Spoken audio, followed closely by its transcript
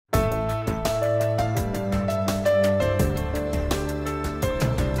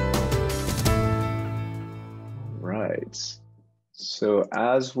right. So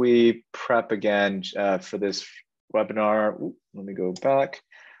as we prep again for this webinar, let me go back.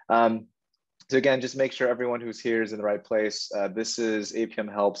 So again, just make sure everyone who's here is in the right place. This is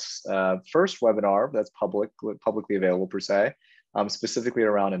APM Help's first webinar that's publicly available per se, specifically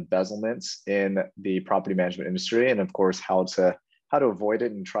around embezzlement in the property management industry, and of course how to avoid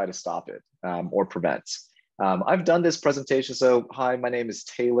it and try to stop it or prevent. I've done this presentation. So hi, my name is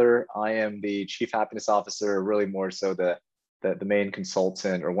Taylor. I am the Chief Happiness Officer, really more so the main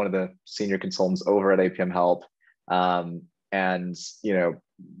consultant or one of the senior consultants over at APM Help. And you know,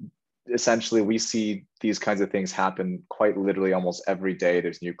 essentially we see these kinds of things happen quite literally almost every day.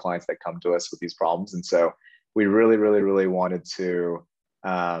 There's new clients that come to us with these problems. And so we really wanted to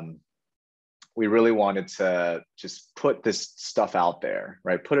just put this stuff out there,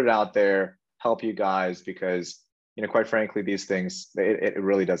 right? Put it out there, help you guys, because, you know, quite frankly, these things, it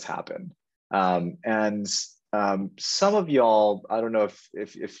really does happen. Some of y'all, I don't know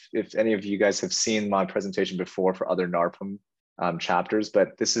if any of you guys have seen my presentation before for other NARPM chapters,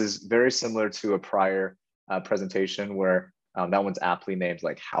 but this is very similar to a prior presentation where that one's aptly named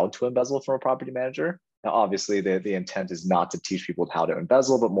like how to embezzle from a property manager. Now, obviously the intent is not to teach people how to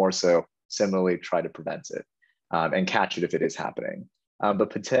embezzle, but more so similarly try to prevent it and catch it if it is happening.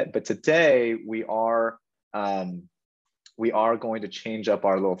 But today we are going to change up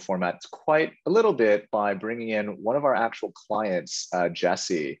our little format quite a little bit by bringing in one of our actual clients,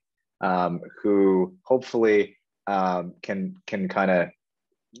 Jesse, who hopefully can kind of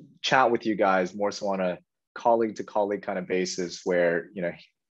chat with you guys more so on a colleague to colleague kind of basis, where, you know,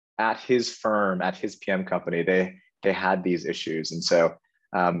 at his firm, at his PM company, they had these issues. And so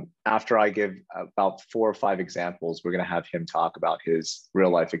after I give about 4 or 5 examples, we're going to have him talk about his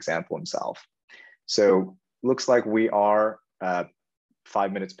real life example himself. So looks like we are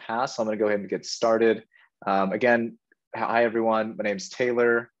 5 minutes past. So I'm going to go ahead and get started. Again, hi everyone. My name is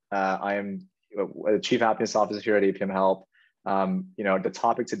Taylor. I am the Chief Happiness Officer here at APM Help. You know, the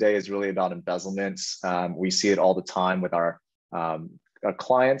topic today is really about embezzlement. We see it all the time with our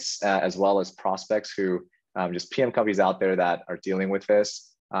clients as well as prospects who just PM companies out there that are dealing with this.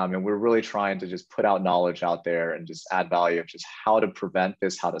 And we're really trying to just put out knowledge out there and just add value of just how to prevent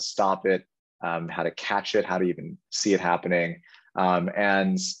this, how to stop it, how to catch it, how to even see it happening.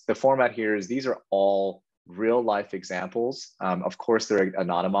 And the format here is these are all real life examples. Of course, they're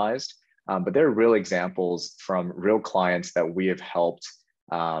anonymized, but they're real examples from real clients that we have helped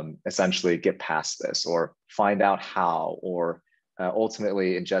essentially get past this or find out how, or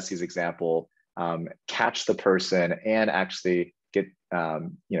ultimately in Jesse's example, catch the person and actually get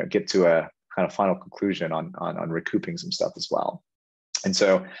to a kind of final conclusion on recouping some stuff as well. And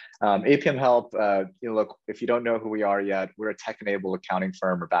so APM Help, look, if you don't know who we are yet, we're a tech-enabled accounting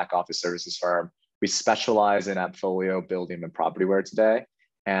firm or back office services firm. We specialize in portfolio building and propertyware today.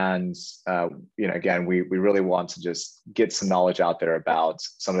 And again, we really want to just get some knowledge out there about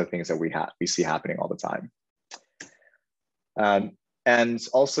some of the things that we see happening all the time. And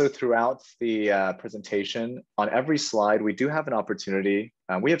also throughout the presentation, on every slide, we do have an opportunity.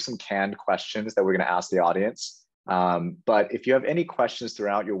 We have some canned questions that we're going to ask the audience. But if you have any questions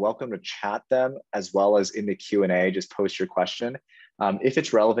throughout, you're welcome to chat them, as well as in the Q&A, just post your question. If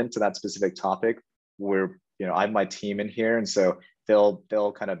it's relevant to that specific topic, I have my team in here, and so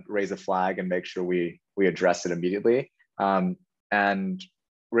they'll kind of raise a flag and make sure we address it immediately. And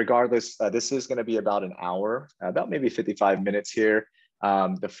regardless, this is going to be about an hour, about maybe 55 minutes here.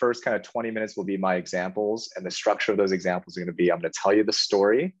 The first kind of 20 minutes will be my examples, and the structure of those examples are going to be, I'm going to tell you the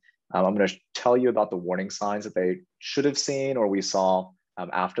story. I'm going to tell you about the warning signs that they should have seen or we saw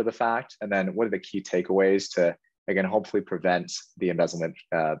after the fact, and then what are the key takeaways to, again, hopefully prevent the embezzlement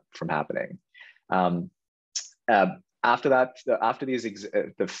from happening. After that, after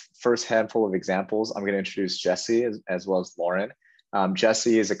the first handful of examples, I'm going to introduce Jesse as well as Lauren.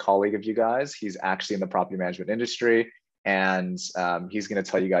 Jesse is a colleague of you guys. He's actually in the property management industry, and he's going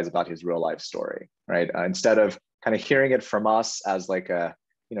to tell you guys about his real life story, right? Instead of kind of hearing it from us as like a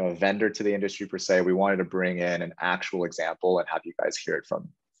vendor to the industry per se, we wanted to bring in an actual example and have you guys hear it from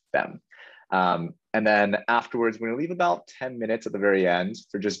them. And then afterwards, we're going to leave about 10 minutes at the very end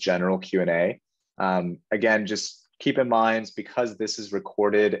for just general Q&A. Again, just keep in mind, because this is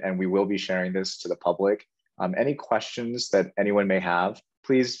recorded and we will be sharing this to the public, any questions that anyone may have,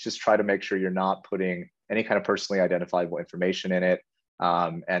 please just try to make sure you're not putting any kind of personally identifiable information in it.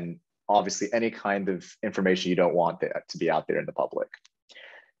 And obviously any kind of information you don't want to be out there in the public.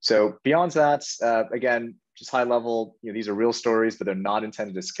 So beyond that, again, just high level, these are real stories, but they're not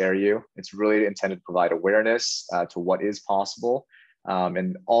intended to scare you. It's really intended to provide awareness to what is possible.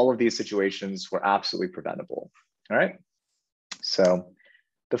 And all of these situations were absolutely preventable. All right. So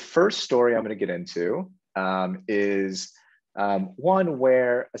the first story I'm going to get into is one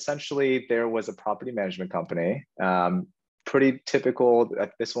where essentially there was a property management company, pretty typical.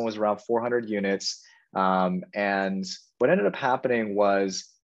 This one was around 400 units. And what ended up happening was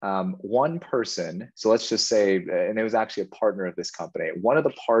one person, so let's just say, and it was actually a partner of this company, one of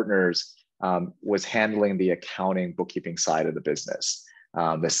the partners was handling the accounting bookkeeping side of the business,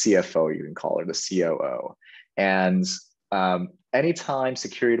 the CFO, you can call her, the COO. And anytime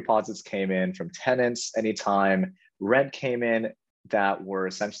security deposits came in from tenants, anytime rent came in that were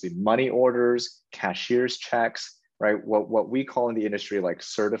essentially money orders, cashier's checks, right? What we call in the industry like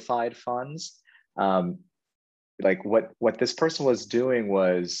certified funds. Like what this person was doing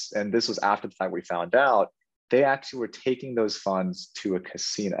was, and this was after the fact we found out, they actually were taking those funds to a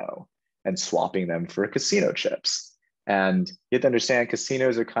casino and swapping them for casino chips. And you have to understand,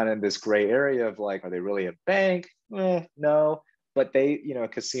 casinos are kind of in this gray area of like, are they really a bank? No, but they, a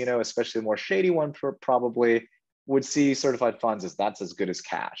casino, especially a more shady one, probably would see certified funds as that's as good as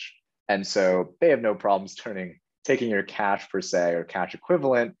cash. And so they have no problems taking your cash per se or cash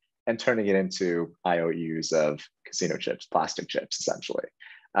equivalent and turning it into IOUs of casino chips, plastic chips, essentially.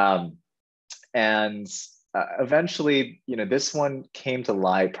 And eventually, this one came to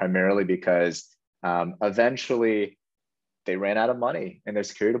light primarily because eventually they ran out of money in their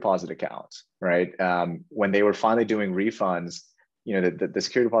security deposit account, right? When they were finally doing refunds, the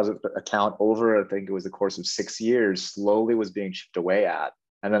security deposit account over, I think it was the course of 6 years, slowly was being chipped away at.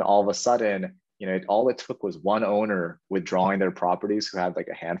 And then all of a sudden, all it took was one owner withdrawing their properties who had like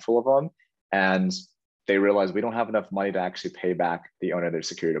a handful of them. And they realized we don't have enough money to actually pay back the owner of their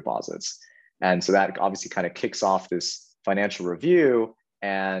security deposits. And so that obviously kind of kicks off this financial review,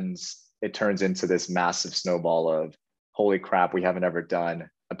 and it turns into this massive snowball of, holy crap, we haven't ever done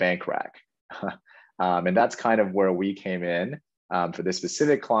a bank rec. And that's kind of where we came in. For this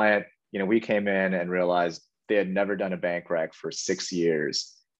specific client, we came in and realized they had never done a bank rec for 6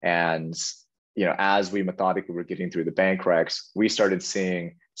 years. And as we methodically were getting through the bank recs, we started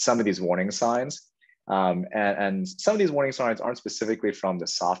seeing some of these warning signs. And some of these warning signs aren't specifically from the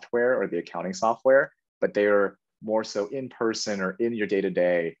software or the accounting software, but they are more so in person or in your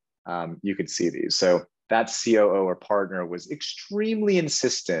day-to-day. You could see these. So that COO or partner was extremely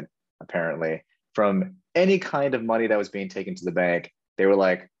insistent, apparently, from any kind of money that was being taken to the bank. They were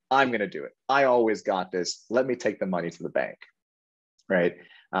like, I'm going to do it. I always got this. Let me take the money to the bank, right?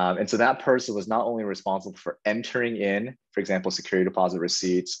 And so that person was not only responsible for entering in, for example, security deposit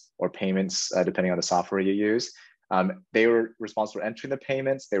receipts or payments, depending on the software you use. They were responsible for entering the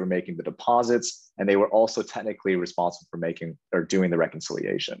payments, they were making the deposits, and they were also technically responsible for making or doing the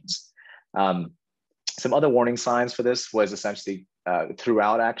reconciliations. Some other warning signs for this was essentially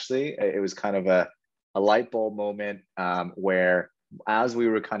throughout, actually, it was kind of a light bulb moment where as we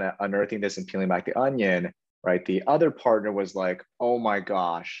were kind of unearthing this and peeling back the onion, right, the other partner was like, oh my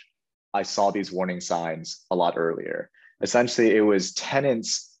gosh, I saw these warning signs a lot earlier. Essentially, it was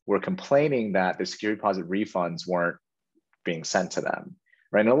tenants were complaining that the security deposit refunds weren't being sent to them,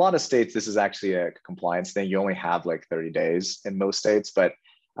 right? In a lot of states, this is actually a compliance thing. You only have like 30 days in most states, but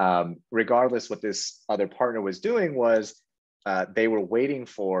regardless, what this other partner was doing was they were waiting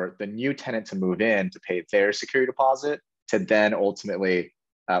for the new tenant to move in to pay their security deposit to then ultimately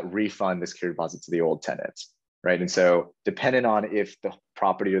refund the security deposit to the old tenants, right? And so depending on if the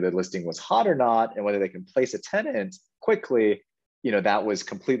property or the listing was hot or not, and whether they can place a tenant quickly, that was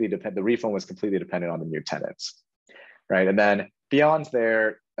completely dependent. The refund was completely dependent on the new tenants, right? And then beyond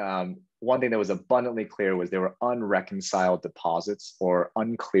there, one thing that was abundantly clear was there were unreconciled deposits or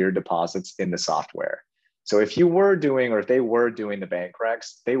unclear deposits in the software. So if you were doing, or if they were doing the bank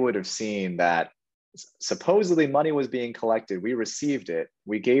recs, they would have seen that supposedly money was being collected. We received it.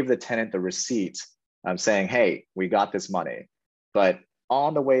 We gave the tenant the receipt saying, hey, we got this money. But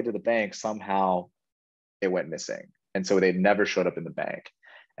on the way to the bank, somehow it went missing. And so they never showed up in the bank.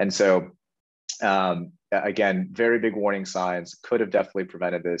 And so again, very big warning signs, could have definitely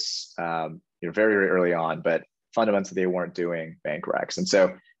prevented this very, very early on, but fundamentally they weren't doing bank recs. And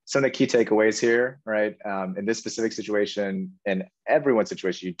so some of the key takeaways here, right? In this specific situation, in everyone's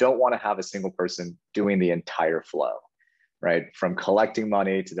situation, you don't want to have a single person doing the entire flow, right? From collecting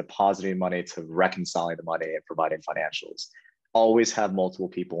money to depositing money to reconciling the money and providing financials. Always have multiple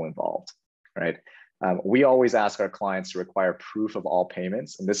people involved, right? We always ask our clients to require proof of all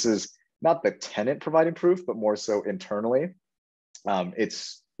payments. And this is not the tenant providing proof, but more so internally.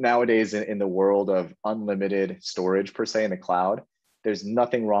 It's nowadays in the world of unlimited storage per se in the cloud. There's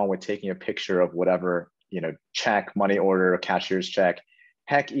nothing wrong with taking a picture of whatever, check, money order, cashier's check,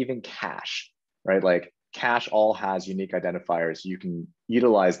 heck, even cash, right? Like cash all has unique identifiers. You can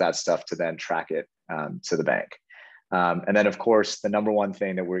utilize that stuff to then track it to the bank. And then, of course, the number one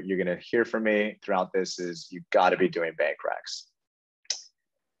thing that you're going to hear from me throughout this is you've got to be doing bank recs.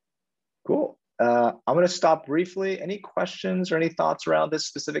 Cool. I'm going to stop briefly. Any questions or any thoughts around this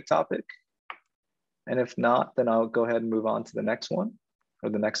specific topic? And if not, then I'll go ahead and move on to the next one or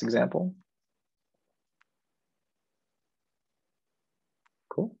the next example.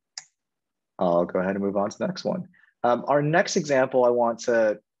 Cool. I'll go ahead and move on to the next one. Our next example I want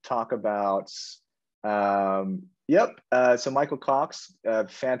to talk about, so Michael Cox,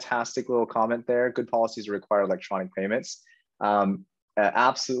 fantastic little comment there. Good policies require electronic payments.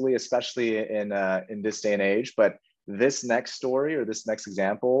 Absolutely, especially in this day and age. But this next story or this next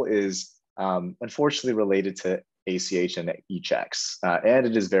example is unfortunately related to ACH and e-checks, and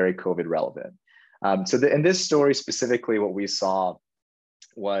it is very COVID relevant. In this story specifically, what we saw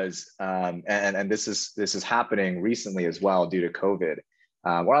was, and this is happening recently as well due to COVID.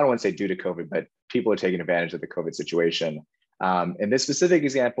 Well, I don't want to say due to COVID, but people are taking advantage of the COVID situation. In this specific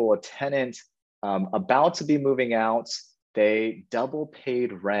example, a tenant about to be moving out, they double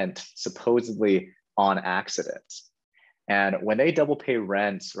paid rent supposedly on accident. And when they double pay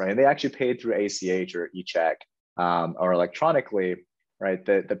rent, right, and they actually paid through ACH or e-check or electronically, right,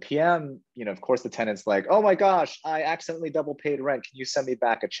 the PM, of course, the tenant's like, oh my gosh, I accidentally double paid rent. Can you send me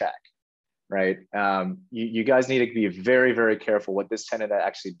back a check? Right? You guys need to be very, very careful. What this tenant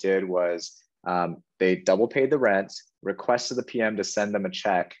actually did was they double paid the rent, requested the PM to send them a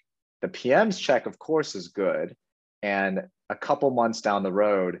check. The PM's check, of course, is good. And a couple months down the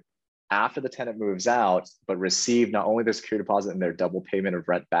road, after the tenant moves out, but received not only their security deposit and their double payment of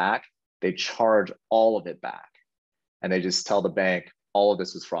rent back, they charge all of it back. And they just tell the bank, all of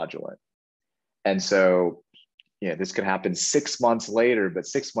this was fraudulent. And so, this could happen 6 months later, but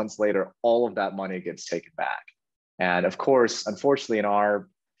 6 months later, all of that money gets taken back. And of course, unfortunately, in our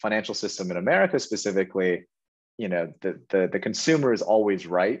financial system in America specifically, the consumer is always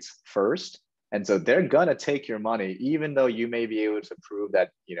right first. And so they're gonna take your money, even though you may be able to prove that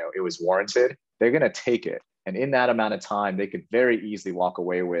it was warranted. They're gonna take it, and in that amount of time, they could very easily walk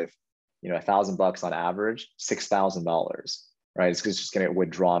away with, $1,000 on average, $6,000, right? It's just gonna get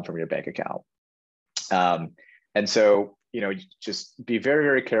withdrawn from your bank account. And so, just be very,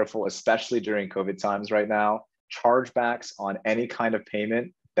 very careful, especially during COVID times right now. Chargebacks on any kind of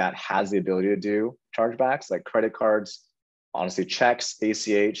payment that has the ability to do chargebacks, like credit cards, honestly, checks,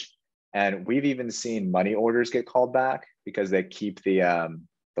 ACH. And we've even seen money orders get called back because they keep the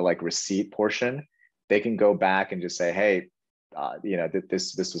like receipt portion. They can go back and just say, hey,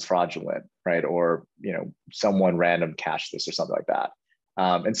 this was fraudulent, right? Or, someone random cashed this or something like that.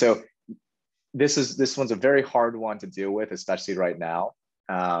 And so this one's a very hard one to deal with, especially right now.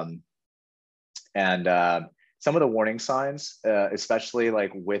 Some of the warning signs, especially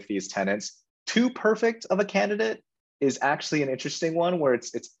like with these tenants, too perfect of a candidate is actually an interesting one where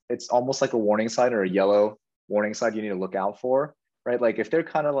it's almost like a warning sign or a yellow warning sign you need to look out for, right? Like if they're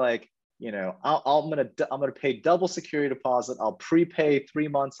kind of like, I'm gonna pay double security deposit, I'll prepay 3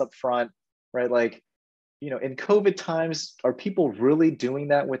 months up front, right? Like, in COVID times, are people really doing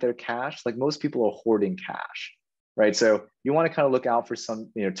that with their cash? Like most people are hoarding cash, right? So you want to kind of look out for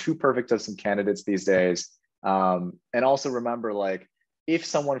some, too perfect of some candidates these days. And also remember, like, if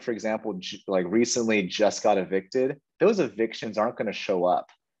someone, for example, like recently just got evicted, those evictions aren't going to show up,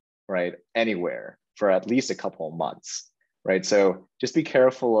 right, anywhere for at least a couple of months, right? So just be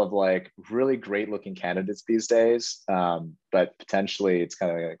careful of like really great looking candidates these days, but potentially it's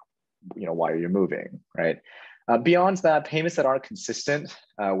kind of like, why are you moving, right? Beyond that, payments that aren't consistent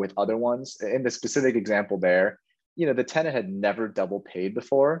with other ones. In the specific example there, the tenant had never double paid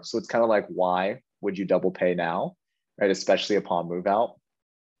before. So it's kind of like, why would you double pay now, right? Especially upon move out.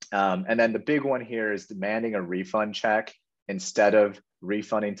 And then the big one here is demanding a refund check instead of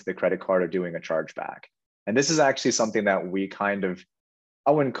refunding to the credit card or doing a chargeback. And this is actually something that we kind of,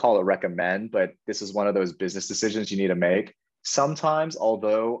 I wouldn't call it recommend, but this is one of those business decisions you need to make. Sometimes,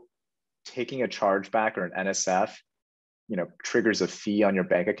 although taking a chargeback or an NSF, triggers a fee on your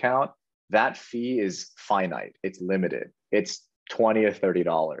bank account, that fee is finite, it's limited. It's $20 or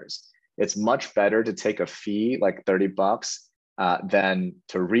 $30. It's much better to take a fee like $30 than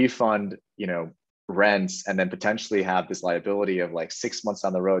to refund, rents and then potentially have this liability of like 6 months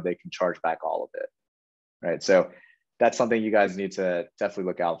down the road, they can charge back all of it, right? So that's something you guys need to definitely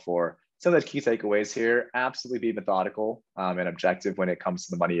look out for. Some of the key takeaways here, absolutely be methodical and objective when it comes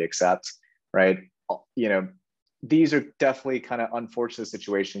to the money you accept, right? These are definitely kind of unfortunate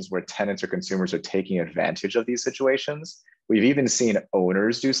situations where tenants or consumers are taking advantage of these situations. We've even seen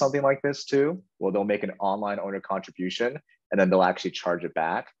owners do something like this too. Well, they'll make an online owner contribution and then they'll actually charge it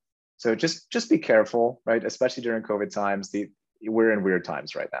back. So just be careful, right? Especially during COVID times. We're in weird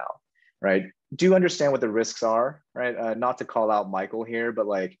times right now, right? Do understand what the risks are, right? Not to call out Michael here, but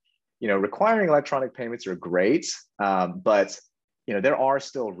like, requiring electronic payments are great, but there are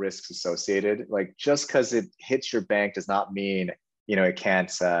still risks associated. Like just because it hits your bank does not mean it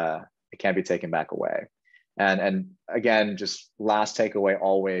can't be taken back away. And again, just last takeaway,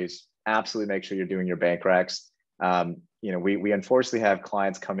 always absolutely make sure you're doing your bank recs. We unfortunately have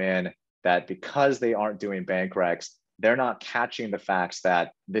clients come in that because they aren't doing bank recs, they're not catching the facts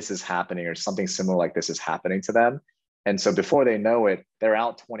that this is happening or something similar like this is happening to them. And so before they know it, they're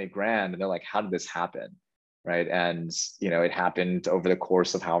out 20 grand and they're like, how did this happen? Right. And, it happened over the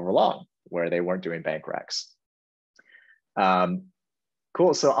course of however long where they weren't doing bank recs.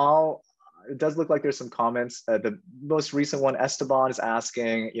 Cool. So it does look like there's some comments. The most recent one, Esteban is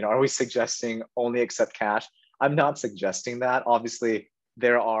asking, are we suggesting only accept cash? I'm not suggesting that. Obviously,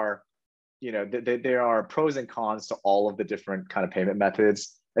 there are pros and cons to all of the different kind of payment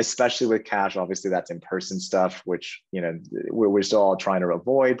methods, especially with cash. Obviously, that's in-person stuff, which we're still all trying to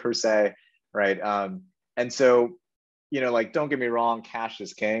avoid per se, right? And so, don't get me wrong, cash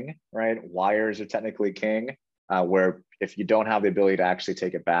is king, right? Wires are technically king, where if you don't have the ability to actually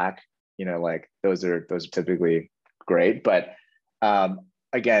take it back, those are typically great. But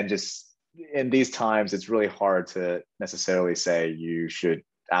again, just in these times, it's really hard to necessarily say you should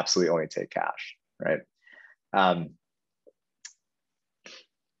absolutely only take cash, right?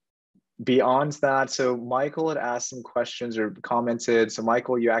 Beyond that, so Michael had asked some questions or commented. So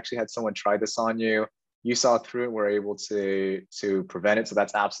Michael, you actually had someone try this on you. You saw through it, were able to prevent it. So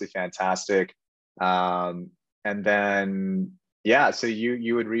that's absolutely fantastic. And then, yeah, so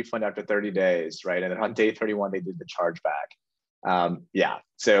you would refund after 30 days, right? And then on day 31, they did the chargeback. Yeah,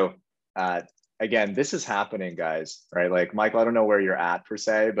 so again, this is happening, guys, right? Like, Michael, I don't know where you're at per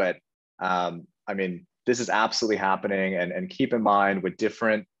se, but I mean, this is absolutely happening. And keep in mind with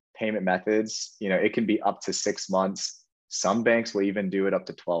different payment methods, it can be up to 6 months. Some banks will even do it up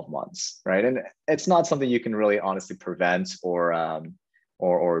to 12 months, right? And it's not something you can really honestly prevent or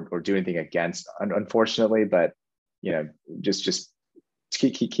do anything against, unfortunately, but just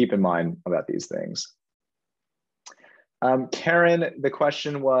keep in mind about these things. Karen asked the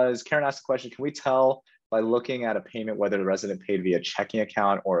question, can we tell by looking at a payment whether the resident paid via checking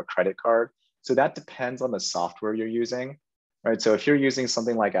account or a credit card? So that depends on the software you're using, right? So if you're using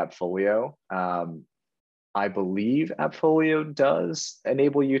something like Appfolio, I believe Appfolio does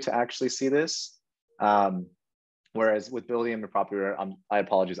enable you to actually see this. Whereas with building and property, I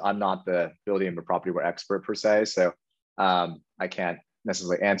apologize, I'm not the building and property expert per se, so I can't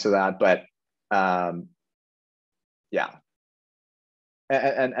necessarily answer that, but yeah.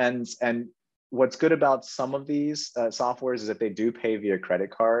 And what's good about some of these softwares is that they do pay via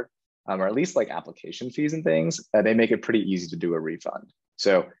credit card, or at least like application fees and things. They make it pretty easy to do a refund.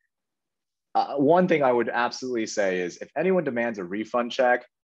 So one thing I would absolutely say is if anyone demands a refund check,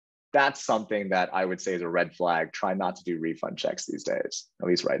 that's something that I would say is a red flag. Try not to do refund checks these days, at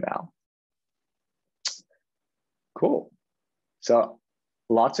least right now. Cool. So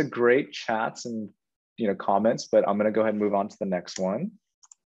lots of great chats and comments, but I'm going to go ahead and move on to the next one.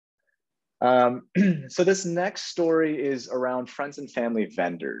 So this next story is around friends and family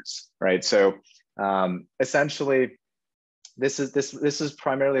vendors, right? So essentially, this is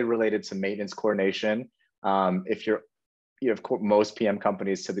primarily related to maintenance coordination. If most PM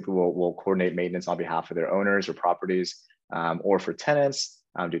companies typically will coordinate maintenance on behalf of their owners or properties, or for tenants,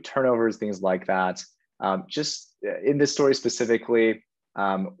 do turnovers, things like that. Just in this story specifically,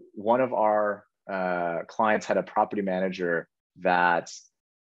 one of our clients had a property manager that,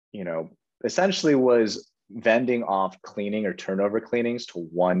 essentially was vending off cleaning or turnover cleanings to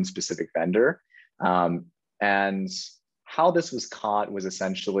one specific vendor. And how this was caught was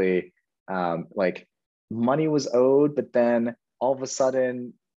essentially like money was owed, but then all of a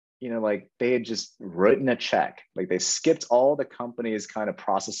sudden, like they had just written a check. Like they skipped all the company's kind of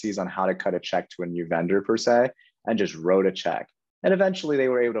processes on how to cut a check to a new vendor per se, and just wrote a check. And eventually they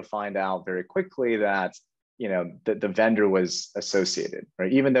were able to find out very quickly that, the vendor was associated,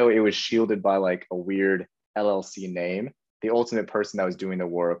 right? Even though it was shielded by like a weird LLC name, the ultimate person that was doing the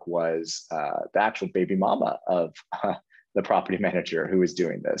work was the actual baby mama of the property manager who was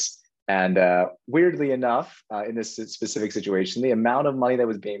doing this. And weirdly enough, in this specific situation, the amount of money that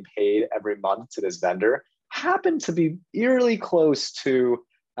was being paid every month to this vendor happened to be eerily close to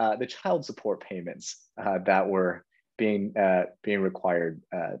the child support payments that were being required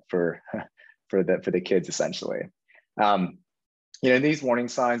for the kids, essentially. These warning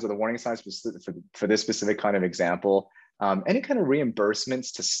signs, or the warning signs for this specific kind of example, any kind of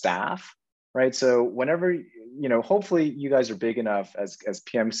reimbursements to staff, right? So whenever, hopefully you guys are big enough as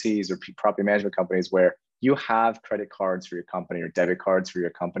PMCs or property management companies where you have credit cards for your company or debit cards for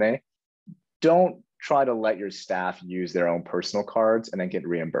your company. Don't try to let your staff use their own personal cards and then get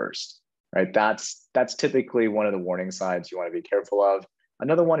reimbursed, right? That's typically one of the warning signs you want to be careful of.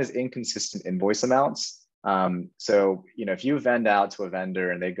 Another one is inconsistent invoice amounts. So, if you vend out to a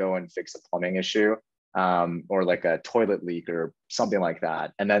vendor and they go and fix a plumbing issue, or like a toilet leak or something like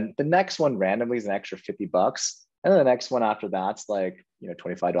that, and then the next one randomly is an extra $50, and then the next one after that's like,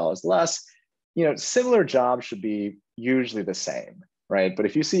 $25 less, similar jobs should be usually the same, right? But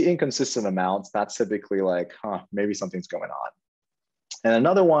if you see inconsistent amounts, that's typically like, maybe something's going on. And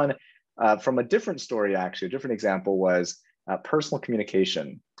another one from a different story, actually, a different example was personal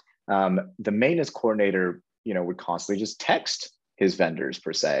communication. The maintenance coordinator, would constantly just text his vendors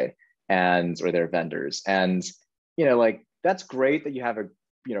per se, or their vendors. And, that's great that you have a,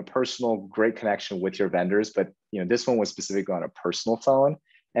 personal, great connection with your vendors, but, this one was specifically on a personal phone.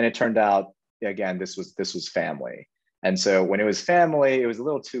 And it turned out, again, this was family. And so when it was family, it was a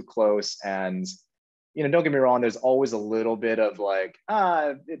little too close. And, don't get me wrong, there's always a little bit of like,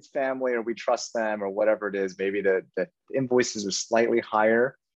 it's family, or we trust them, or whatever it is. Maybe the invoices are slightly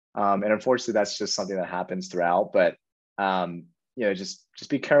higher. And unfortunately, that's just something that happens throughout. But, just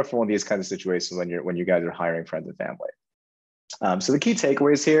be careful in these kinds of situations when you guys are hiring friends and family. So the key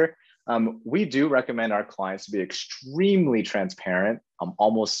takeaways here, we do recommend our clients to be extremely transparent,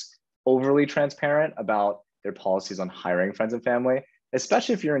 almost overly transparent about their policies on hiring friends and family,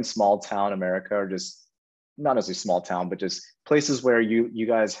 especially if you're in small town America, or just not necessarily small town, but just places where you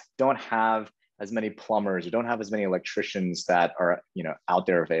guys don't have as many plumbers, or don't have as many electricians that are, out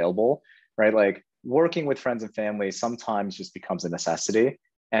there available, right? Like working with friends and family sometimes just becomes a necessity.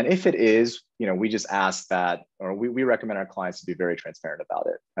 And if it is, we just ask that, or we recommend our clients to be very transparent about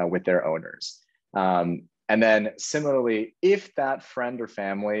it with their owners. And then similarly, if that friend or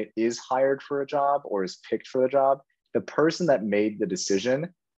family is hired for a job or is picked for the job, the person that made the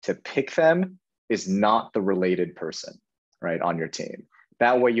decision to pick them is not the related person, right, on your team.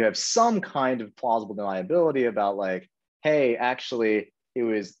 That way you have some kind of plausible deniability about like, hey, actually, it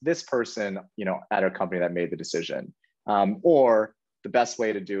was this person, at our company that made the decision. Or the best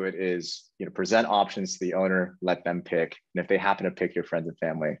way to do it is, present options to the owner, let them pick. And if they happen to pick your friends and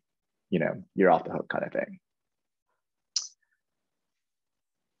family, you're off the hook, kind of thing.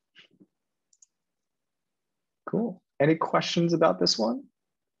 Cool. Any questions about this one?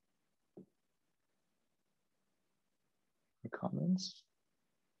 Any comments?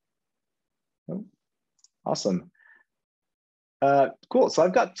 Oh, awesome. Cool. So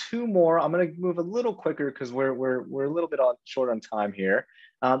I've got two more. I'm going to move a little quicker because we're a little bit short on time here.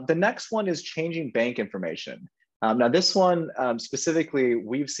 The next one is changing bank information. Now this one specifically,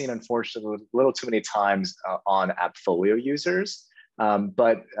 we've seen unfortunately a little too many times on AppFolio users.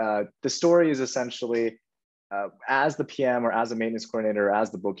 But the story is essentially, as the PM or as a maintenance coordinator or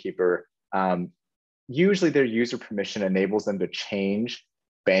as the bookkeeper, usually their user permission enables them to change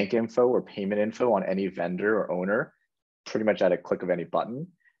bank info or payment info on any vendor or owner pretty much at a click of any button.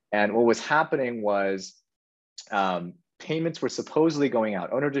 And what was happening was payments were supposedly going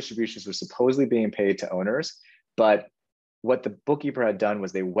out. Owner distributions were supposedly being paid to owners. But what the bookkeeper had done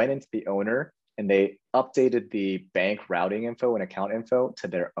was they went into the owner and they updated the bank routing info and account info to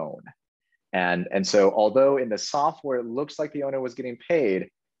their own. And so although in the software, it looks like the owner was getting paid,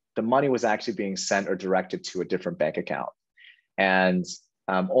 the money was actually being sent or directed to a different bank account. And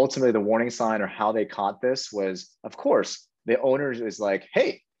ultimately, the warning sign or how they caught this was, of course, the owner is like,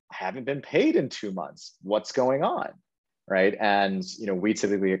 hey, I haven't been paid in 2 months. What's going on? Right. And, we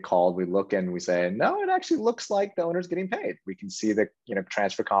typically get called, we look and we say, no, it actually looks like the owner's getting paid. We can see the,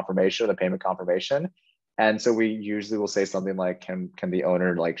 transfer confirmation or the payment confirmation. And so we usually will say something like, can the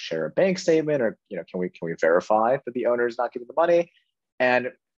owner like share a bank statement, or, can we verify that the owner is not getting the money?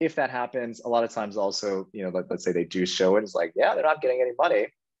 And if that happens, a lot of times also, let's say they do show it, it's like, yeah, they're not getting any money.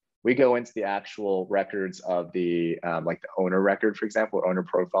 We go into the actual records of the, like the owner record, for example, owner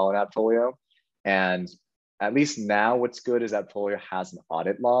profile in AppFolio. And at least now what's good is AppFolio has an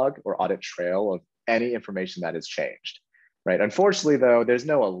audit log or audit trail of any information that has changed, right? Unfortunately though, there's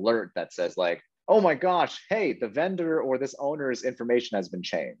no alert that says like, oh my gosh, hey, the vendor or this owner's information has been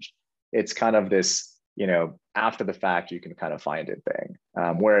changed. It's kind of this, after the fact, you can kind of find it thing.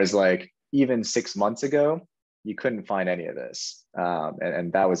 Whereas like even 6 months ago, you couldn't find any of this.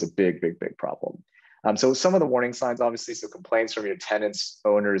 And that was a big problem. So some of the warning signs, obviously, so complaints from your tenants,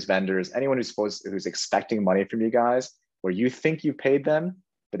 owners, vendors, anyone who's expecting money from you guys, where you think you paid them,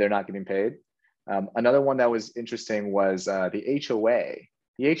 but they're not getting paid. Another one that was interesting was the HOA.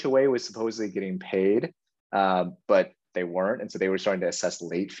 The HOA was supposedly getting paid, but they weren't. And so they were starting to assess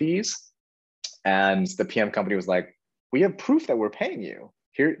late fees. And the PM company was like, we have proof that we're paying you.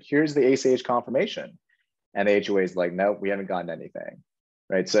 Here's the ACH confirmation. And the HOA is like, no, we haven't gotten anything,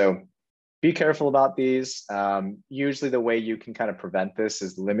 right? So be careful about these. Usually the way you can kind of prevent this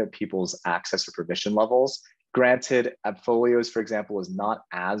is limit people's access or permission levels. Granted, AppFolios, for example, is not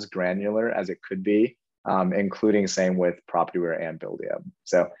as granular as it could be, including same with Propertyware and Buildium.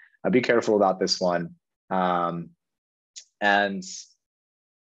 So be careful about this one. And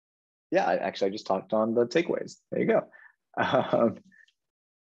yeah, I just talked on the takeaways. There you go.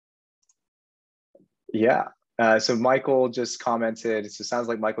 Yeah. So Michael just commented, so it sounds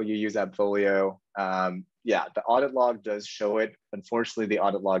like, Michael, you use AppFolio. Yeah, the audit log does show it. Unfortunately, the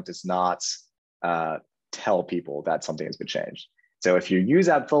audit log does not tell people that something has been changed. So if you use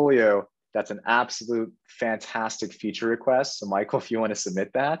AppFolio, that's an absolute fantastic feature request. So Michael, if you want to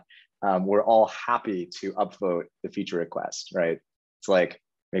submit that, we're all happy to upvote the feature request, right? It's like,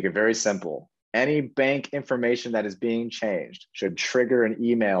 make it very simple. Any bank information that is being changed should trigger an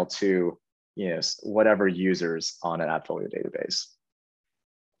email to whatever users on an AppFolio database.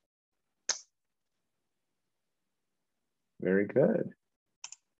 Very good.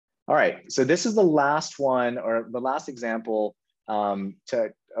 All right, so this is the last one, or the last example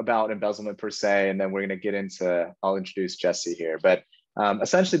about embezzlement per se, and then we're gonna get into, I'll introduce Jesse here. But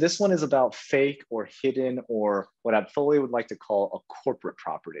essentially this one is about fake or hidden, or what AppFolio would like to call a corporate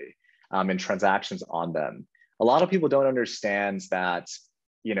property and transactions on them. A lot of people don't understand that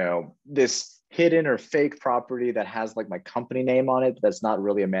this hidden or fake property that has like my company name on it, that's not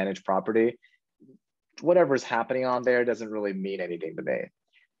really a managed property. Whatever's happening on there doesn't really mean anything to me.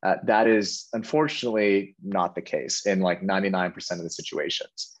 That is unfortunately not the case in like 99% of the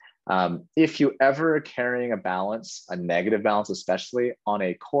situations. If you ever are carrying a balance, a negative balance, especially on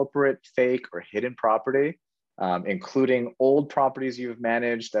a corporate, fake, or hidden property, including old properties you've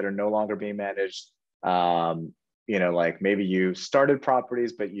managed that are no longer being managed, like maybe you started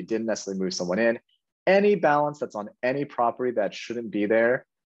properties, but you didn't necessarily move someone in. Any balance that's on any property that shouldn't be there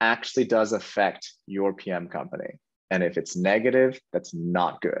actually does affect your PM company. And if it's negative, that's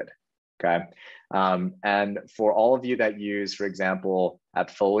not good, okay? And for all of you that use, for example,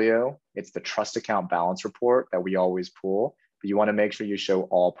 AppFolio, it's the trust account balance report that we always pull, but you wanna make sure you show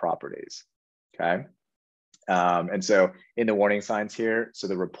all properties, okay? And so in the warning signs here, so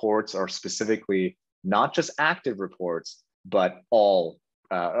the reports are specifically not just active reports, but all,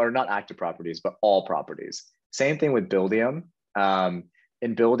 or not active properties, but all properties. Same thing with Buildium.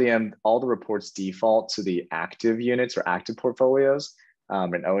 In Buildium, all the reports default to the active units or active portfolios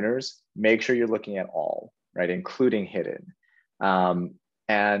and owners. Make sure you're looking at all, right, including hidden.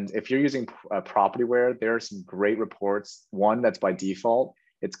 And if you're using Propertyware, there are some great reports. One that's by default,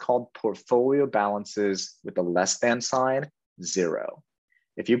 it's called portfolio balances with the less than sign, 0.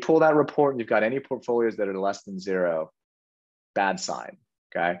 If you pull that report and you've got any portfolios that are less than 0, bad sign,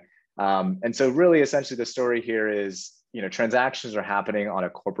 okay? And so really essentially the story here is, transactions are happening on a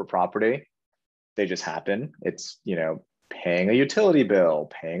corporate property. They just happen. It's, paying a utility bill,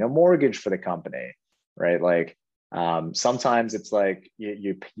 paying a mortgage for the company, right? Like sometimes it's like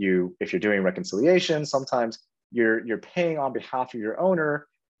if you're doing reconciliation, sometimes you're paying on behalf of your owner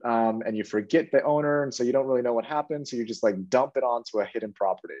and you forget the owner. And so you don't really know what happened. So you just like dump it onto a hidden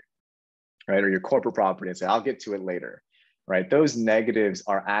property, right? Or your corporate property and say, I'll get to it later, right? Those negatives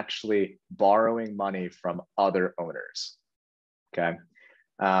are actually borrowing money from other owners, okay?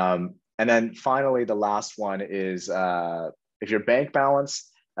 And then finally, the last one is if your bank balance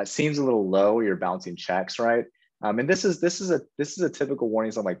seems a little low, you're bouncing checks, right? And this is a typical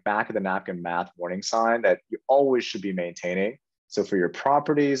warning sign, like back of the napkin math warning sign that you always should be maintaining. So for your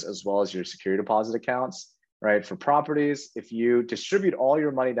properties as well as your security deposit accounts, right? For properties, if you distribute all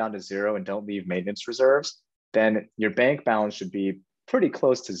your money down to 0 and don't leave maintenance reserves, then your bank balance should be pretty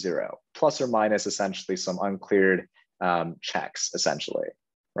close to 0, plus or minus essentially some uncleared checks, essentially,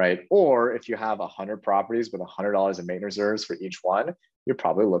 right? Or if you have 100 properties with $100 in maintenance reserves for each one, you're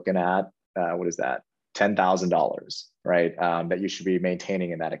probably looking at, what is that? $10,000, right? That you should be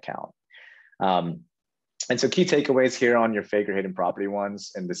maintaining in that account. And so key takeaways here on your fake or hidden property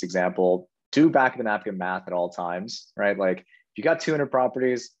ones in this example, do back of the napkin math at all times, right? Like if you got 200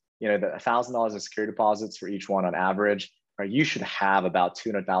 properties, the $1,000 in security deposits for each one on average, right? You should have about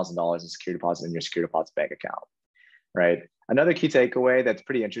 $200,000 in security deposits in your security deposits bank account, right? Another key takeaway that's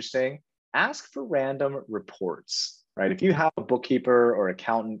pretty interesting ask for random reports, right? If you have a bookkeeper or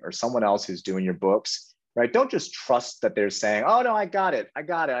accountant or someone else who's doing your books, right? Don't just trust that they're saying, oh no, I got it,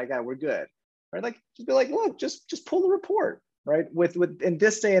 we're good, right? Like just be like, look, just pull the report, right? With in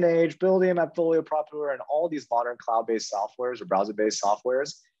this day and age, building Appfolio, Propper, and all these modern cloud-based softwares or browser-based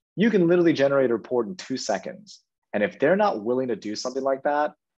softwares, you can literally generate a report in 2 seconds. And if they're not willing to do something like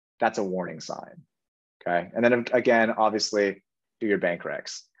that, that's a warning sign. Okay. And then again, obviously, do your bank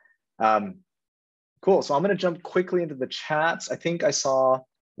recs. Cool. So I'm going to jump quickly into the chats. I think I saw,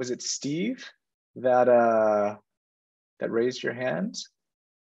 was it Steve that that raised your hand?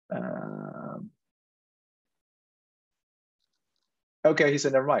 Okay, he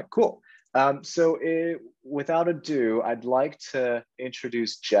said, never mind. Cool. Without ado, I'd like to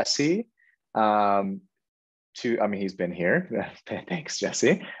introduce Jesse he's been here. Thanks,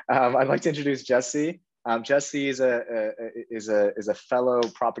 Jesse. I'd like to introduce Jesse. Jesse is a fellow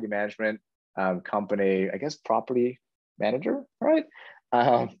property management company, I guess property manager, right?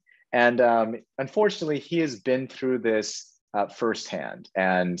 Unfortunately, he has been through this firsthand.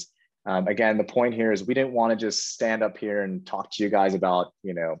 And again, the point here is we didn't want to just stand up here and talk to you guys about,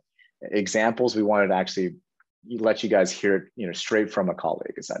 examples. We wanted to actually let you guys hear it, straight from a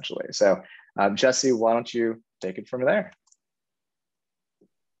colleague, essentially. So Jesse, why don't you take it from there?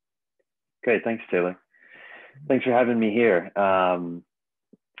 Great, thanks, Taylor. Thanks for having me here.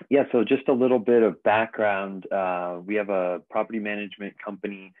 Yeah, so just a little bit of background. We have a property management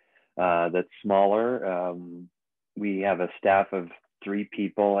company that's smaller. We have a staff of 3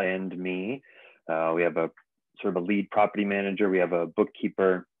 people and me. We have a sort of a lead property manager. We have a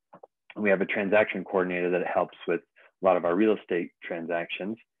bookkeeper. We have a transaction coordinator that helps with a lot of our real estate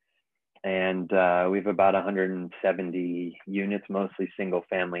transactions. And we have about 170 units, mostly single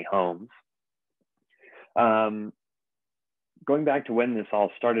family homes. Going back to when this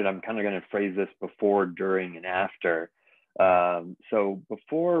all started, I'm kind of going to phrase this before, during, and after. So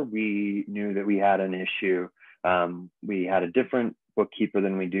before we knew that we had an issue, we had a different bookkeeper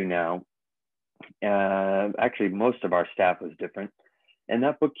than we do now. Actually, most of our staff was different. And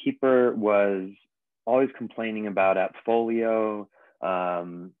that bookkeeper was always complaining about Appfolio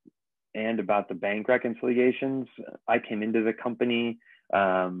and about the bank reconciliations. I came into the company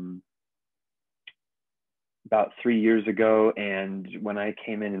about 3 years ago. And when I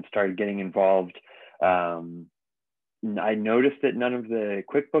came in and started getting involved, I noticed that none of the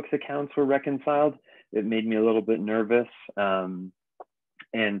QuickBooks accounts were reconciled. It made me a little bit nervous. And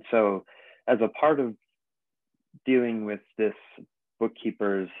so as a part of dealing with this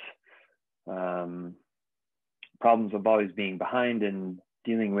bookkeeper's problems of always being behind and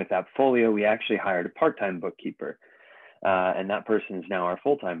dealing with Appfolio, we actually hired a part-time bookkeeper. And that person is now our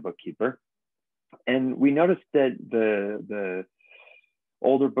full-time bookkeeper. And we noticed that the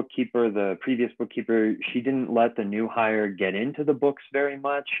older bookkeeper, the previous bookkeeper, she didn't let the new hire get into the books very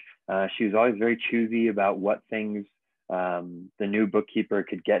much. She was always very choosy about what things the new bookkeeper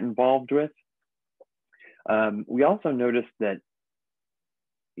could get involved with. We also noticed that,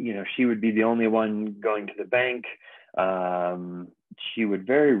 she would be the only one going to the bank. She would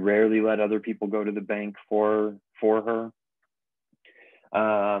very rarely let other people go to the bank for her.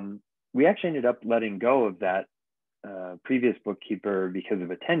 We actually ended up letting go of that previous bookkeeper because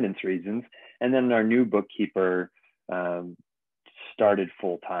of attendance reasons. And then our new bookkeeper started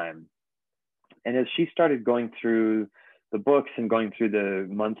full time. And as she started going through the books and going through the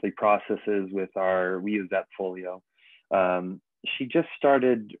monthly processes with we use Appfolio, she just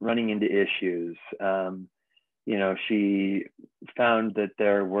started running into issues. She found that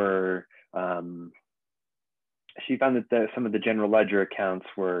some of the general ledger accounts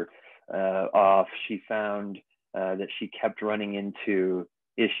were off. She found that she kept running into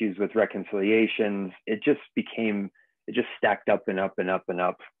issues with reconciliations. It just stacked up and up and up and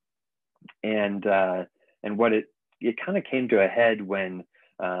up. And what it kind of came to a head when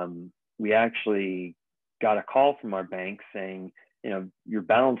we actually got a call from our bank saying, your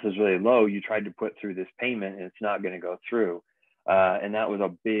balance is really low. You tried to put through this payment and it's not going to go through. And that was a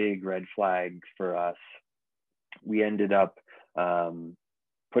big red flag for us. We ended up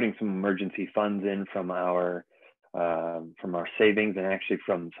putting some emergency funds in from our savings and actually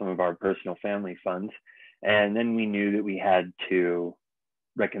from some of our personal family funds. And then we knew that we had to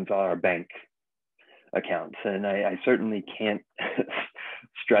reconcile our bank accounts. And I certainly can't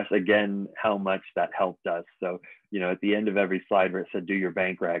stress again how much that helped us. So, at the end of every slide where it said, do your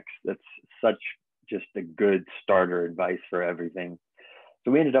bank recs, that's such just a good starter advice for everything.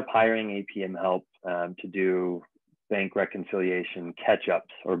 So we ended up hiring APM Help to do bank reconciliation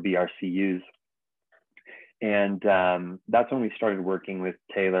catch-ups, or BRCUs. And that's when we started working with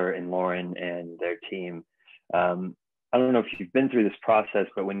Taylor and Lauren and their team. I don't know if you've been through this process,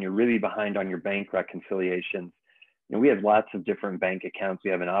 but when you're really behind on your bank reconciliations, we have lots of different bank accounts.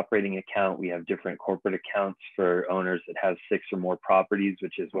 We have an operating account. We have different corporate accounts for owners that have 6 or more properties,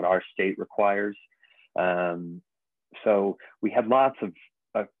 which is what our state requires. So we had lots of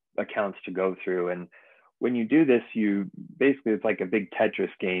accounts to go through. And when you do this, you basically, it's like a big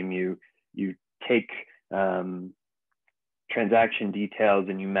Tetris game. You take transaction details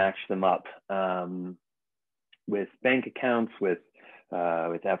and you match them up with bank accounts, with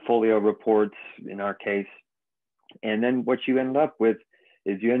AppFolio reports in our case. And then what you end up with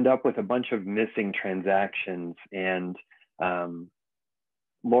is you end up with a bunch of missing transactions. And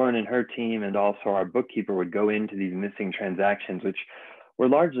Lauren and her team and also our bookkeeper would go into these missing transactions, which were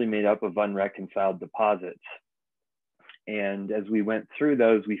largely made up of unreconciled deposits. And as we went through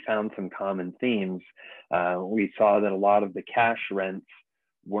those, we found some common themes. We saw that a lot of the cash rents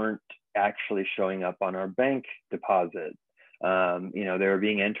weren't actually showing up on our bank deposit. They were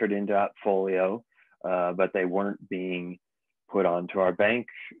being entered into AppFolio, but they weren't being put onto our bank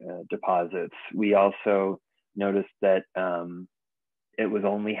deposits. We also noticed that it was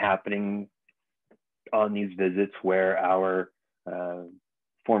only happening on these visits where our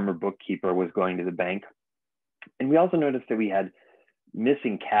former bookkeeper was going to the bank. And we also noticed that we had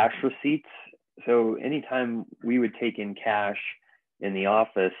missing cash receipts. So anytime we would take in cash in the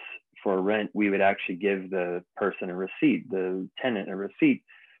office for rent, we would actually give the person a receipt, the tenant a receipt.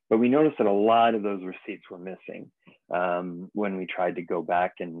 But we noticed that a lot of those receipts were missing when we tried to go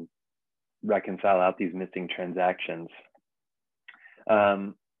back and reconcile out these missing transactions.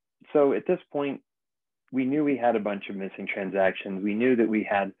 So at this point, we knew we had a bunch of missing transactions. We knew that we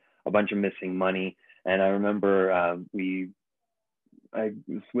had a bunch of missing money. And I remember I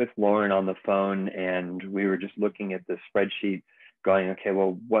was with Lauren on the phone and we were just looking at the spreadsheet going, okay,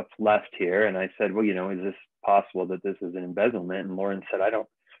 well, what's left here? And I said, well, is this possible that this is an embezzlement? And Lauren said, I don't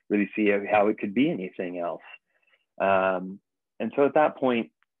really see how it could be anything else. And so at that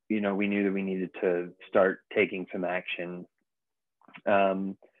point, we knew that we needed to start taking some action.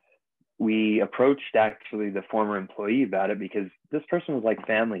 We approached actually the former employee about it because this person was like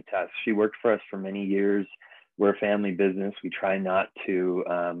family to us. She worked for us for many years. We're a family business. We try not to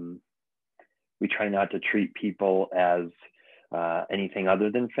treat people as anything other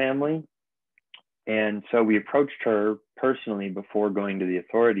than family. And so we approached her personally before going to the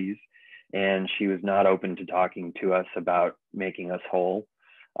authorities, and she was not open to talking to us about making us whole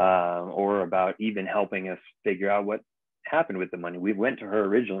or about even helping us figure out what happened with the money. We went to her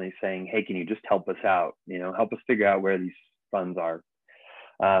originally saying, hey, can you just help us out? Help us figure out where these funds are.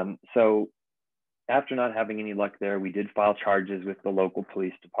 So after not having any luck there, we did file charges with the local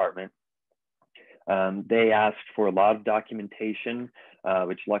police department. They asked for a lot of documentation,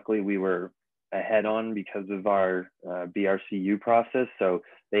 which luckily we were ahead on because of our BRCU process. So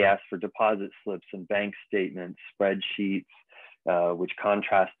they asked for deposit slips and bank statements, spreadsheets, which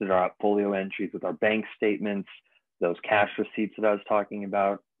contrasted our AppFolio entries with our bank statements, those cash receipts that I was talking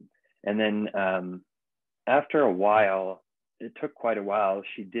about. And then after a while, it took quite a while,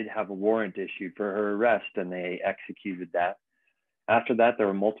 she did have a warrant issued for her arrest and they executed that. After that, there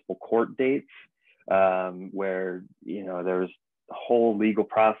were multiple court dates where, there was a whole legal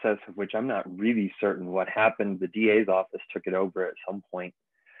process of which I'm not really certain what happened. The DA's office took it over at some point.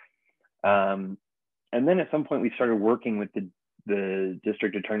 And then at some point we started working with the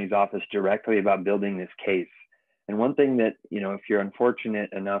district attorney's office directly about building this case. And one thing that, if you're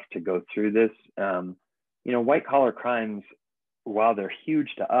unfortunate enough to go through this, white collar crimes, while they're huge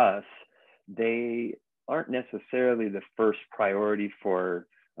to us, they aren't necessarily the first priority for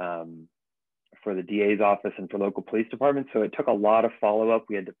the DA's office and for local police departments. So it took a lot of follow-up.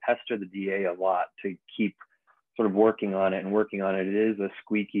 We had to pester the DA a lot to keep sort of working on it. It is a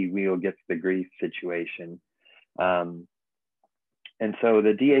squeaky wheel gets the grease situation. And so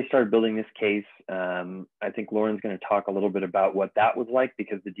the DA started building this case. I think Lauren's going to talk a little bit about what that was like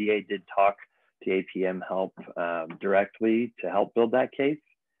because the DA did talk to APM Help directly to help build that case.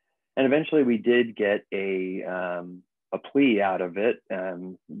 And eventually we did get a plea out of it.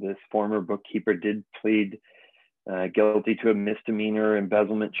 This former bookkeeper did plead guilty to a misdemeanor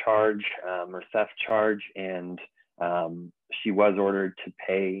embezzlement charge or theft charge. And she was ordered to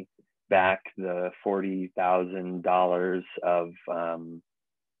pay back the $40,000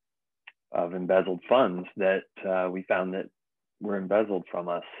 of embezzled funds that we found that were embezzled from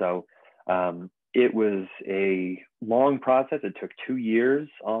us. So it was a long process. It took 2 years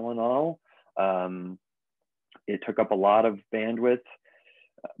all in all. It took up a lot of bandwidth,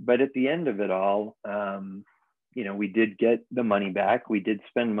 but at the end of it all, we did get the money back. We did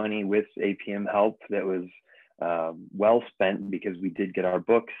spend money with APM Help that was well spent, because we did get our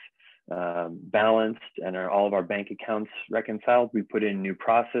books balanced and all of our bank accounts reconciled. We put in new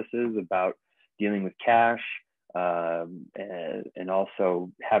processes about dealing with cash, and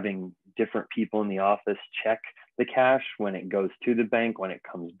also having different people in the office check the cash when it goes to the bank, when it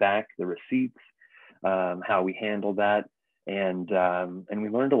comes back, the receipts, how we handle that. And we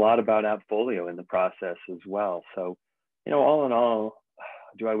learned a lot about Appfolio in the process as well. So, all in all,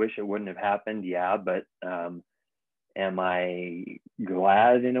 do I wish it wouldn't have happened? Yeah, but am I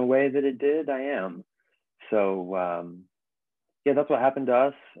glad in a way that it did? I am. So yeah, that's what happened to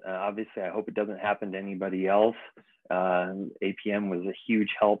us. Obviously, I hope it doesn't happen to anybody else. APM was a huge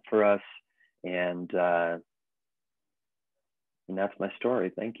help for us, and that's my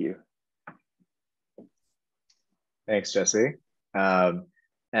story. Thank you. Thanks, Jesse. As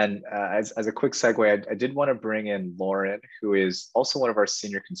a quick segue, I did want to bring in Lauren, who is also one of our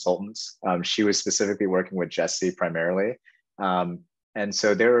senior consultants. She was specifically working with Jesse primarily. And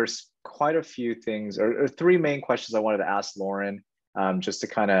so there's quite a few things, or three main questions I wanted to ask Lauren, just to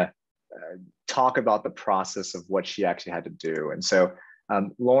kind of talk about the process of what she actually had to do. And so,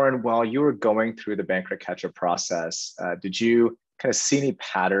 Lauren, while you were going through the bankrupt catch-up process, did you kind of see any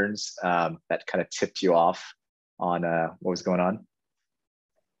patterns that kind of tipped you off on what was going on?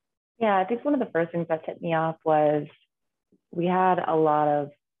 Yeah, I think one of the first things that tipped me off was we had a lot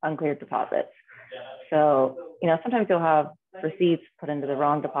of uncleared deposits. So, sometimes you'll have receipts put into the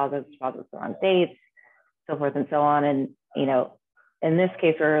wrong deposits the wrong dates, so forth and so on. And, in this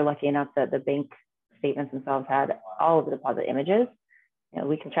case, we were lucky enough that the bank statements themselves had all of the deposit images.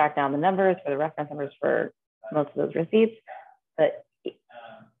 We can track down the numbers for the reference numbers for most of those receipts, but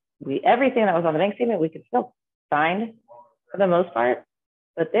everything that was on the bank statement, we could still find for the most part.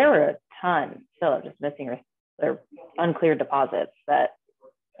 But there were a ton still of just missing or unclear deposits that,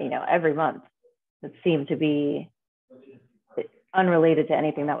 every month it seemed to be unrelated to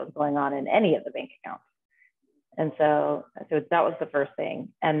anything that was going on in any of the bank accounts. And so that was the first thing.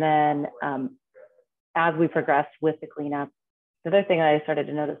 And then as we progressed with the cleanup, the other thing that I started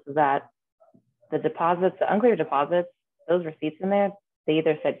to notice is that the deposits, the unclear deposits, those receipts in there, they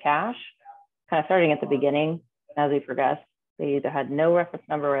either said cash, kind of starting at the beginning as we progressed. They either had no reference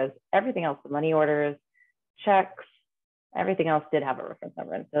number, whereas everything else, the money orders, checks, everything else did have a reference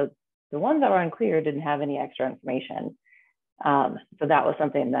number. And so the ones that were unclear didn't have any extra information. So that was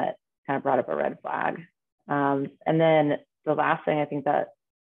something that kind of brought up a red flag. And then the last thing I think that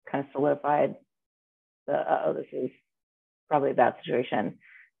kind of solidified this is probably a bad situation,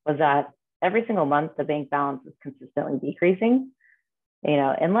 was that every single month the bank balance is consistently decreasing.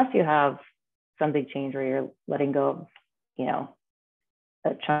 Unless you have some big change where you're letting go of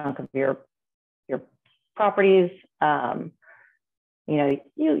a chunk of your properties,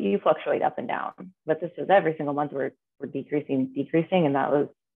 you fluctuate up and down. But this is every single month we're decreasing, and that was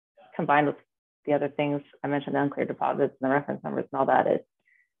combined with the other things I mentioned, the unclear deposits and the reference numbers and all that. It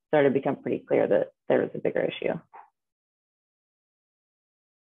started to become pretty clear that there was a bigger issue.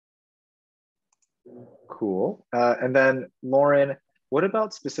 Cool. And then Lauren, what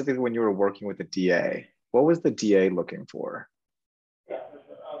about specifically when you were working with the DA? What was the DA looking for?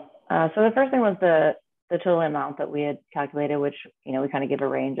 So the first thing was the total amount that we had calculated, which, we kind of give a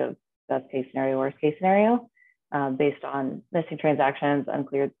range of best case scenario, worst case scenario, based on missing transactions,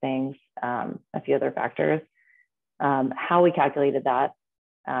 uncleared things, a few other factors. How we calculated that,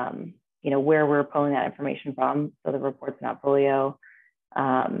 where we're pulling that information from. So the reports in Appfolio,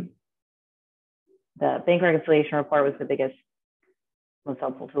 the bank reconciliation report was the biggest, most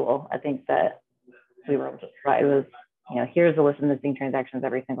helpful tool I think that we were able to provide. Was, here's a list of missing transactions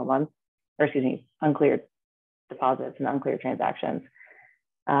every single month, or excuse me, uncleared deposits and uncleared transactions.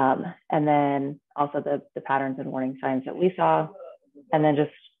 And then also the patterns and warning signs that we saw. And then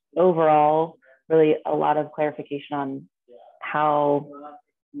just overall, really a lot of clarification on how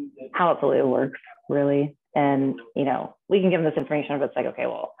Appfolio works, really. And, we can give them this information, but it's like, okay,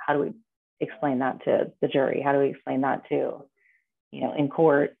 well, how do we explain that to the jury? How do we explain that to, in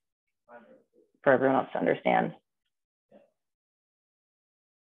court for everyone else to understand?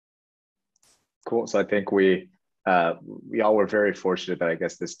 Cool. So I think we all were very fortunate that I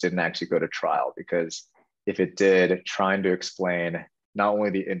guess this didn't actually go to trial, because if it did, trying to explain not only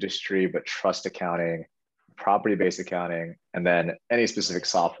the industry, but trust accounting, property-based accounting, and then any specific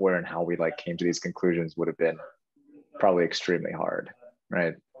software and how we came to these conclusions would have been probably extremely hard,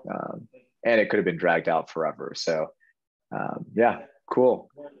 right? And it could have been dragged out forever. So yeah, cool.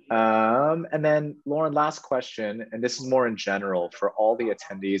 And then Lauren, last question, and this is more in general for all the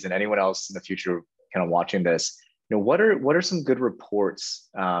attendees and anyone else in the future kind of watching this, what are some good reports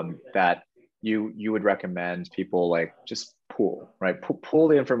that you would recommend people like just pull, right? Pull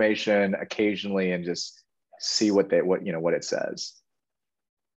the information occasionally and just see what it says.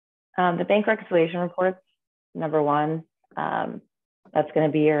 The bank reconciliation reports, number one. That's going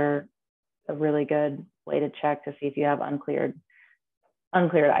to be a really good way to check to see if you have uncleared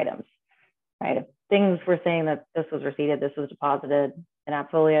items, right? If things were saying that this was receipted, this was deposited in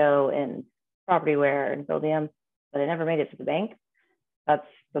Appfolio, in Propertyware, in Buildium, but it never made it to the bank, that's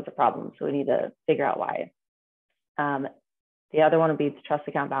a problem. So we need to figure out why. The other one would be the trust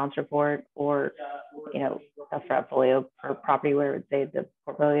account balance report, or, that's for Appfolio. For Propertyware, it would say the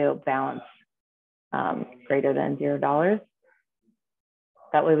portfolio balance greater than $0.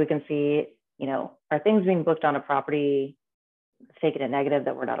 That way we can see, are things being booked on a property taking it negative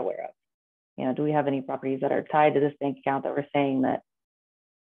that we're not aware of? Do we have any properties that are tied to this bank account that we're saying that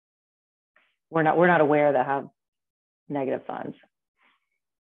we're not aware that have negative funds?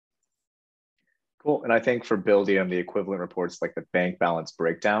 Cool. And I think for Buildium, the equivalent reports like the bank balance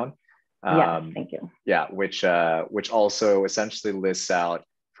breakdown. Yeah, thank you. Yeah, which also essentially lists out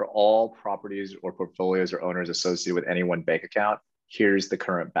for all properties or portfolios or owners associated with any one bank account, here's the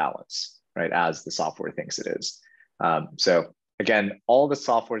current balance, right, as the software thinks it is. So again, all the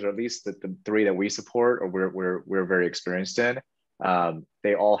softwares, or at least the three that we support or we're very experienced in,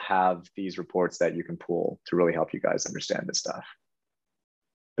 they all have these reports that you can pull to really help you guys understand this stuff.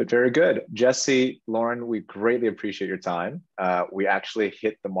 But very good. Jesse, Lauren, we greatly appreciate your time. We actually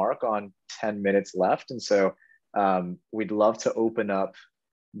hit the mark on 10 minutes left. And so we'd love to open up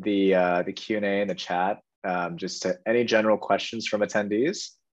the Q&A in the chat, just to any general questions from attendees.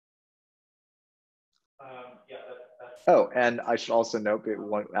 Oh, and I should also note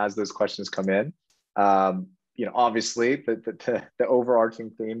that as those questions come in, obviously the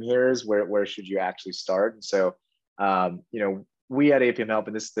overarching theme here is where should you actually start? And so, we at APM Help,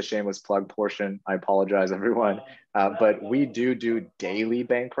 and this is the shameless plug portion, I apologize everyone, but we do daily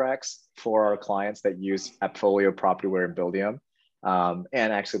bank recs for our clients that use Appfolio, Propertyware, and Buildium,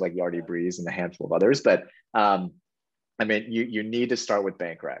 and actually like Yardi Breeze and a handful of others. But you need to start with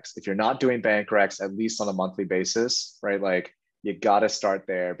bank recs. If you're not doing bank recs, at least on a monthly basis, right? Like you got to start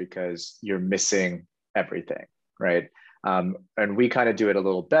there because you're missing everything, right? And we kind of do it a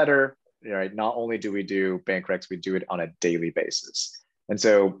little better, right? Not only do we do bank recs, we do it on a daily basis. And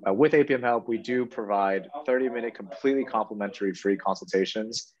so with APM Help, we do provide 30-minute completely complimentary free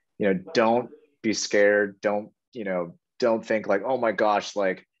consultations. Don't be scared. Don't think like, oh my gosh,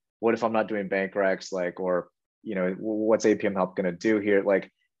 like what if I'm not doing bank recs? Like, or, what's APM Help going to do here?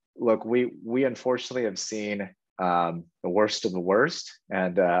 Like, look, we unfortunately have seen the worst of the worst,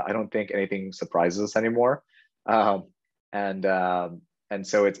 and I don't think anything surprises us anymore. And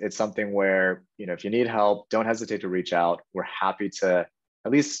so it's something where, if you need help, don't hesitate to reach out. We're happy to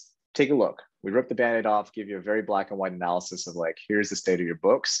at least take a look. We rip the Band-Aid off, give you a very black and white analysis of like, here's the state of your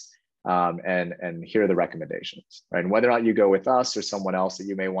books, and here are the recommendations, right? And whether or not you go with us or someone else that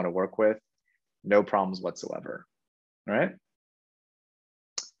you may want to work with, no problems whatsoever, all right?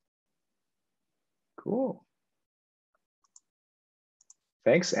 Cool.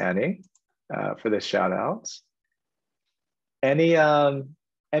 Thanks, Annie, for the shout outs. Any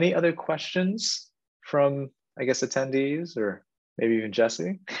other questions from, I guess, attendees or maybe even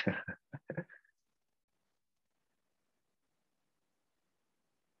Jesse?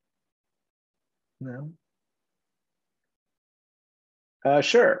 No.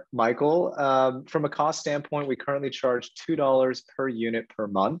 Sure, Michael. From a cost standpoint, we currently charge $2 per unit per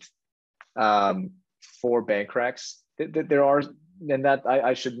month for bank recs. There are, and that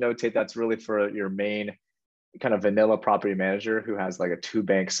I should notate that's really for your main kind of vanilla property manager who has like a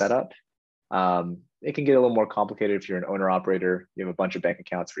 2-bank setup. It can get a little more complicated if you're an owner operator. You have a bunch of bank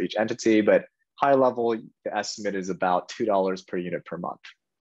accounts for each entity, but high level, the estimate is about $2 per unit per month.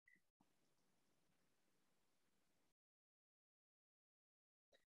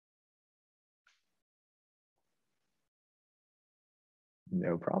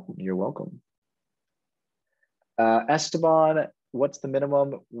 No problem. You're welcome. Esteban, what's the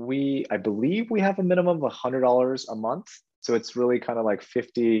minimum? I believe we have a minimum of $100 a month. So it's really kind of like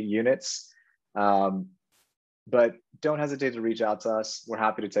 50 units. But don't hesitate to reach out to us. We're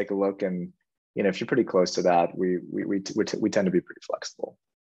happy to take a look. And if you're pretty close to that, we tend to be pretty flexible,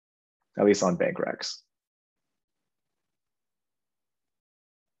 at least on bank recs.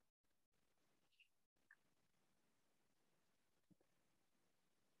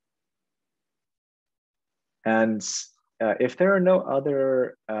 And if there are no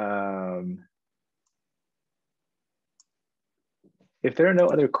other if there are no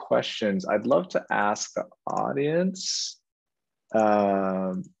other questions, I'd love to ask the audience.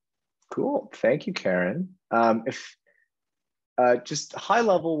 Cool, thank you, Karen. If just high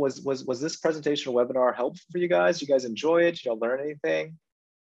level, was this presentation or webinar helpful for you guys? You guys enjoy it? Did y'all learn anything?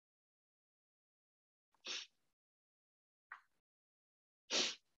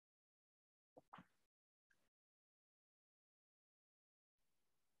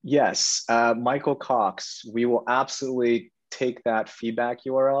 Yes, Michael Cox, we will absolutely take that feedback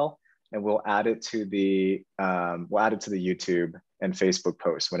URL and we'll add it to the YouTube and Facebook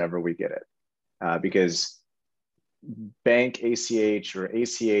post whenever we get it, because bank ACH or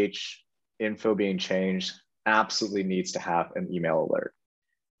ACH info being changed absolutely needs to have an email alert.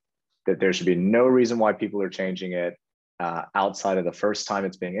 That there should be no reason why people are changing it outside of the first time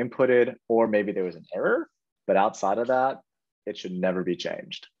it's being inputted, or maybe there was an error, but outside of that, it should never be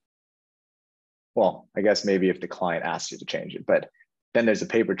changed. Well, I guess maybe if the client asks you to change it, but then there's a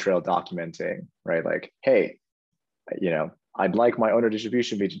paper trail documenting, right? Like, hey, I'd like my owner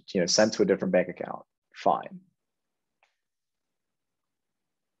distribution to be sent to a different bank account. Fine.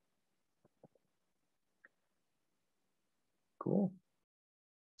 Cool.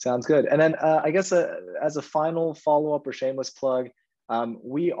 Sounds good. And then I guess as a final follow-up or shameless plug,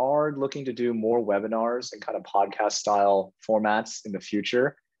 we are looking to do more webinars and kind of podcast style formats in the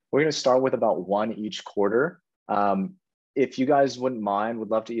future. We're going to start with about one each quarter. If you guys wouldn't mind, would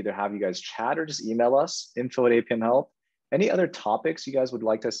love to either have you guys chat or just email us, info@APM Help. Any other topics you guys would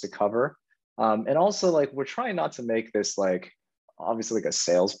like us to cover? And also, like, we're trying not to make this obviously like a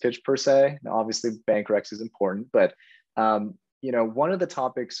sales pitch per se. Now, obviously, bank recs is important, but one of the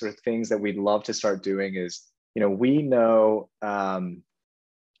topics or things that we'd love to start doing is, we know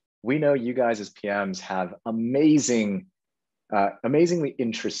you guys as PMs have amazingly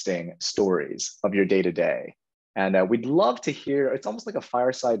interesting stories of your day-to-day. And we'd love to hear, it's almost like a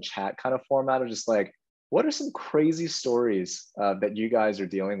fireside chat kind of format of just like, what are some crazy stories that you guys are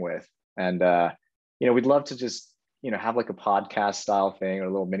dealing with? And, we'd love to just, have like a podcast style thing or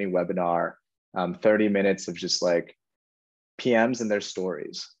a little mini webinar, 30 minutes of just like PMs and their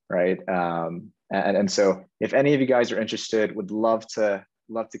stories, right? And so if any of you guys are interested, would love to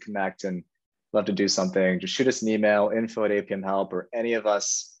connect and love to do something. Just shoot us an email, info@APM Help, or any of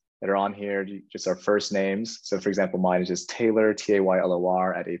us that are on here, just our first names. So for example, mine is just Taylor, Taylor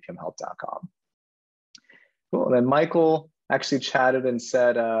 @apmhelp.com. Cool. And then Michael actually chatted and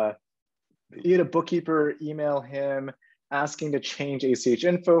said he had a bookkeeper email him asking to change ACH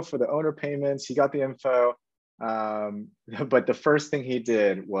info for the owner payments. He got the info. But the first thing he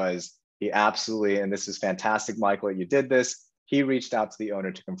did was he absolutely, and this is fantastic, Michael, that you did this. He reached out to the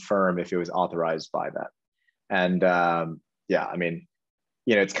owner to confirm if it was authorized by them. And yeah, I mean,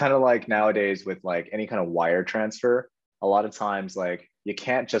 it's kind of like nowadays with like any kind of wire transfer, a lot of times, like you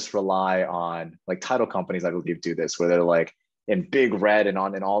can't just rely on, like, title companies, I believe, do this, where they're like in big red and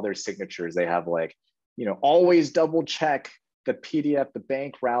in all their signatures, they have like, always double check the PDF, the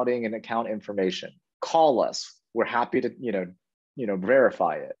bank routing and account information. Call us. We're happy to,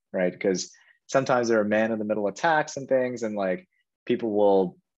 verify it, right? Because sometimes there are man in the middle attacks and things, and like people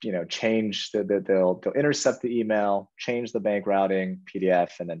will, change they'll intercept the email, change the bank routing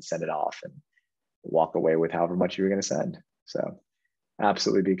PDF, and then send it off and walk away with however much you were going to send. So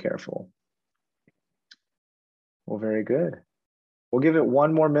absolutely be careful. Well, very good. We'll give it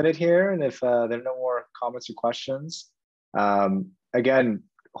one more minute here, and if there are no more comments or questions, again,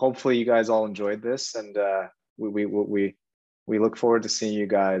 hopefully you guys all enjoyed this, and we look forward to seeing you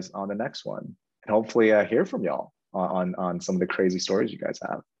guys on the next one, and hopefully hear from y'all on some of the crazy stories you guys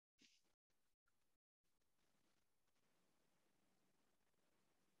have.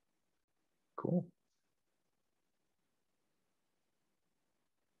 Cool.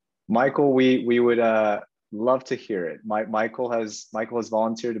 Michael, we would love to hear it. Michael has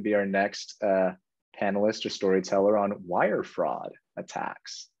volunteered to be our next panelist or storyteller on wire fraud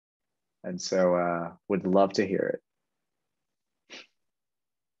attacks. And so would love to hear it.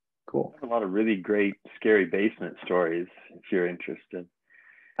 Cool. A lot of really great, scary basement stories, if you're interested.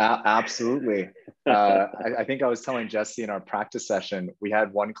 Absolutely. I think I was telling Jesse in our practice session, we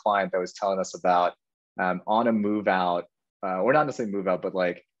had one client that was telling us about on a move out, or not necessarily move out, but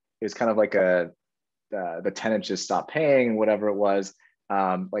like it was kind of like the tenant just stopped paying, whatever it was.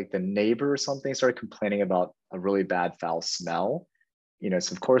 Like the neighbor or something started complaining about a really bad foul smell.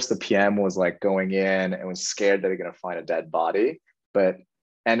 So of course the PM was like going in and was scared that they're going to find a dead body, but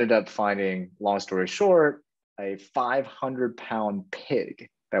ended up finding, long story short, a 500-pound pig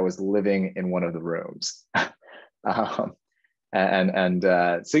that was living in one of the rooms. So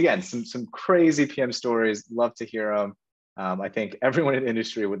again, some crazy PM stories. Love to hear them. I think everyone in the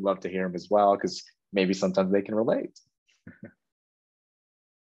industry would love to hear them as well, because maybe sometimes they can relate.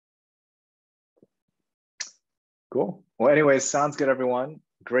 Cool. Well, anyways, sounds good, everyone.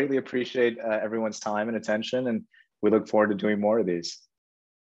 Greatly appreciate everyone's time and attention, and we look forward to doing more of these.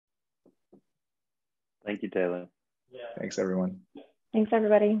 Thank you, Taylor. Thanks, everyone. Thanks,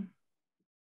 everybody.